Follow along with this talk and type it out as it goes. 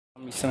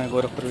इस समय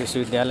गोरखपुर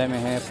विश्वविद्यालय में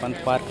है, पंत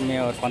पार्क में।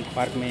 और पंत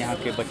पार्क में यहाँ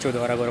के बच्चों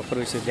द्वारा, गोरखपुर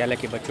विश्वविद्यालय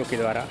के बच्चों के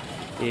द्वारा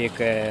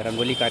एक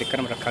रंगोली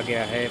कार्यक्रम रखा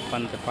गया है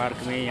पंत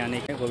पार्क में, यानी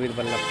कि गोविंद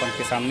बल्लभ पंत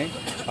के सामने।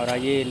 और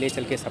आइए ले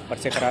चल के सब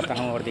परिचय कराता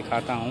हूँ और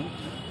दिखाता हूँ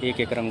एक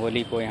एक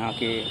रंगोली को यहाँ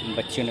के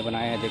बच्चों ने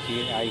बनाया है।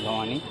 देखिए आई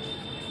भवानी,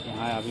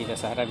 यहाँ अभी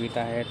दशहरा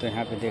बीता है तो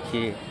यहाँ पे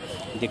देखिए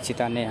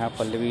दीक्षिता ने, यहाँ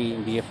पल्लवी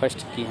BA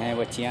फर्स्ट की हैं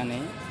बच्चियाँ ने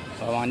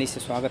भवानी से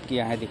स्वागत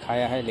किया है,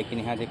 दिखाया है। लेकिन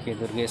यहाँ देखिए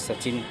Durgesh,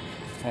 Sachin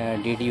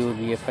DDU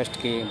BA first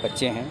के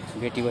बच्चे हैं।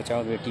 बेटी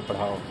बचाओ बेटी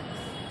पढ़ाओ,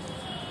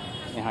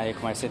 यहाँ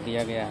एक मैसेज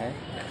दिया गया है,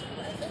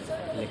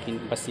 लेकिन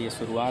बस ये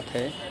शुरुआत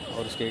है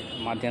और उसके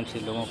माध्यम से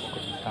लोगों को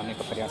कुछ बताने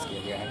का प्रयास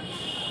किया गया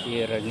है।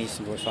 ये Rajneesh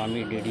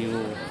Goswami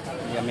DDU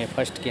MA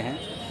first के हैं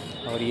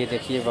और ये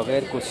देखिए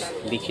बगैर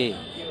कुछ लिखे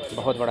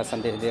बहुत बड़ा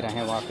संदेश दे रहे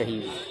हैं। वाकई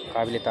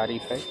काबिल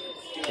तारीफ़ है।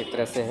 एक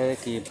तरह से है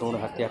कि भ्रूण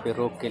हत्या पे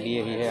रोक के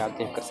लिए ही है। आप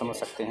देखकर समझ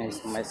सकते हैं,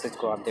 इस मैसेज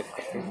को आप देख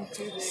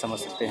कर समझ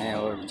सकते हैं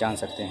और जान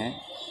सकते हैं।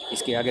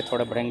 इसके आगे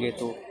थोड़ा बढ़ेंगे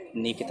तो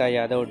निकिता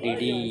यादव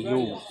DDU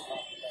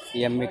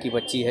MA की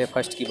बच्ची है,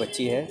 फर्स्ट की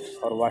बच्ची है।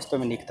 और वास्तव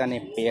में निकिता ने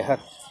बेहद,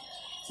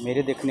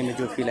 मेरे देखने में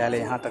जो फ़िलहाल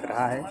यहाँ तक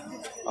रहा है,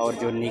 और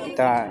जो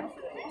निकिता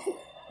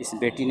इस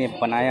बेटी ने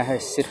बनाया है,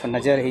 सिर्फ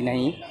नज़र ही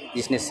नहीं,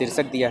 जिसने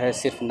शीर्षक दिया है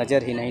सिर्फ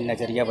नज़र ही नहीं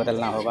नज़रिया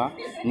बदलना होगा।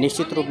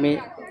 निश्चित रूप में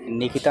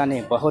निकिता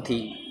ने बहुत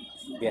ही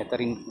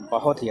बेहतरीन,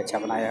 बहुत ही अच्छा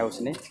बनाया है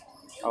उसने।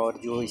 और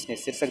जो इसने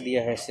शीर्षक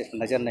दिया है सिर्फ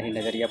नज़र नहीं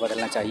नज़रिया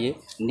बदलना चाहिए,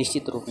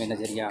 निश्चित रूप में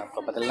नज़रिया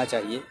आपको बदलना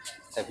चाहिए,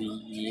 तभी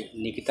ये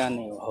निकिता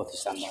ने बहुत ही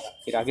शानदार।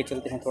 फिर आगे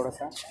चलते हैं थोड़ा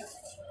सा।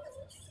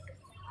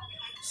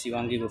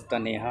 शिवांगी गुप्ता,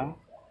 नेहा,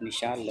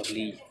 निशा,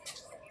 लवली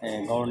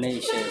गौड़ ने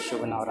इसे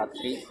शुभ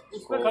नवरात्रि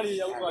को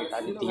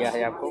दिया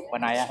है, आपको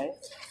बनाया है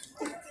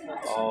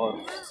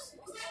और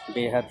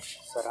बेहद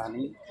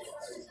सराहनीय।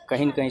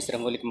 कहीं न कहीं इस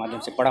रंगोली के माध्यम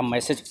से बड़ा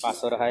मैसेज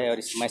पास हो रहा है और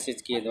इस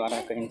मैसेज के द्वारा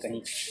कहीं न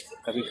कहीं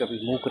कभी कभी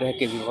मूक रह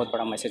के भी बहुत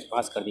बड़ा मैसेज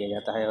पास कर दिया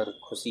जाता है। और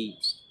खुशी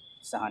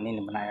सहानी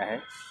ने बनाया है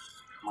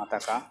माता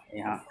का।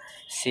 यहाँ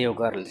सेव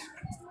गर्ल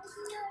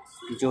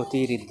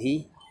ज्योति रिद्धि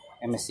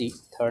MSc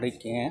थर्ड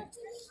के हैं,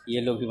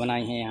 ये लोग भी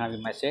बनाई हैं। यहाँ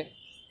भी message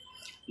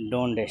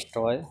don't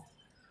destroy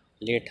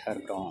let her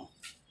ground.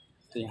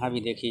 तो यहाँ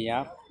भी देखिए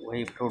आप,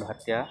 वही भ्रूण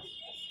हत्या,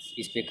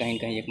 इस पे कहीं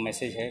कहीं एक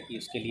मैसेज है कि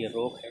उसके लिए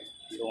रोक है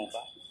लोगों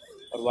का।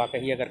 और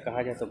वाकई अगर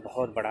कहा जाए तो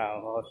बहुत बड़ा,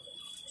 बहुत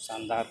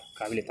शानदार,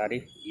 काबिल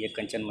तारीफ़ ये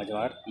कंचन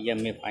मजवार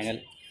MA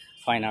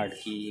फाइन आर्ट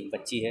की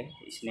बच्ची है।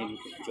 इसने भी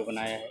जो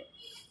बनाया है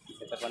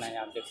बेहतर बनाया है।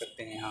 आप देख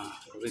सकते हैं यहाँ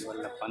गोविंद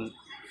बल्लभ पंत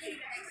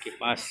के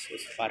पास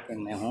उस पार्क में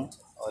मैं हूँ।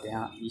 और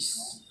यहाँ इस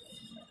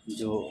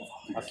जो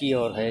बाकी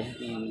और है,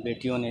 इन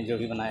बेटियों ने जो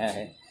भी बनाया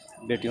है,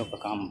 बेटियों का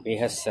काम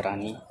बेहद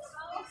सराहनीय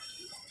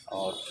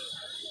और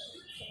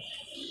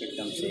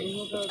एकदम से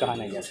कुछ कहा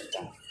नहीं जा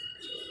सकता।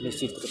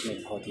 निश्चित रूप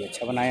में बहुत ही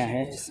अच्छा बनाया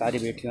है सारी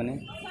बेटियों ने।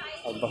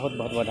 और बहुत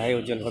बहुत बधाई,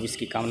 उज्जवल भविष्य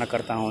की कामना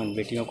करता हूँ इन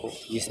बेटियों को,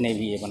 जिसने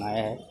भी ये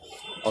बनाया है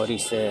और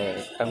इस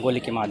रंगोली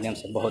के माध्यम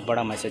से बहुत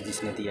बड़ा मैसेज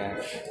जिसने दिया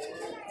है।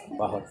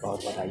 बहुत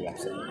बहुत बधाई आप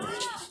सभी।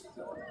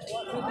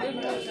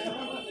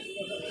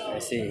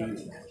 ऐसे ही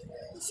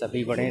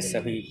सभी बढ़ें,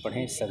 सभी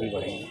पढ़ें, सभी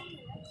बढ़ें।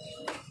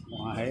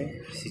 वहाँ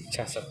है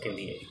शिक्षा सबके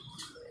लिए।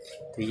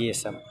 तो ये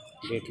सब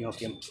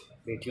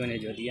बेटियों ने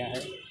जो दिया है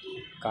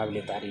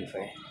काबिल तारीफ़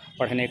है।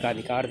 पढ़ने का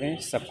अधिकार दें,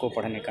 सबको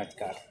पढ़ने का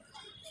अधिकार।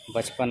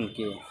 बचपन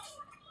के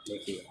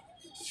देखिए,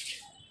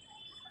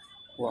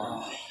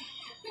 वाह।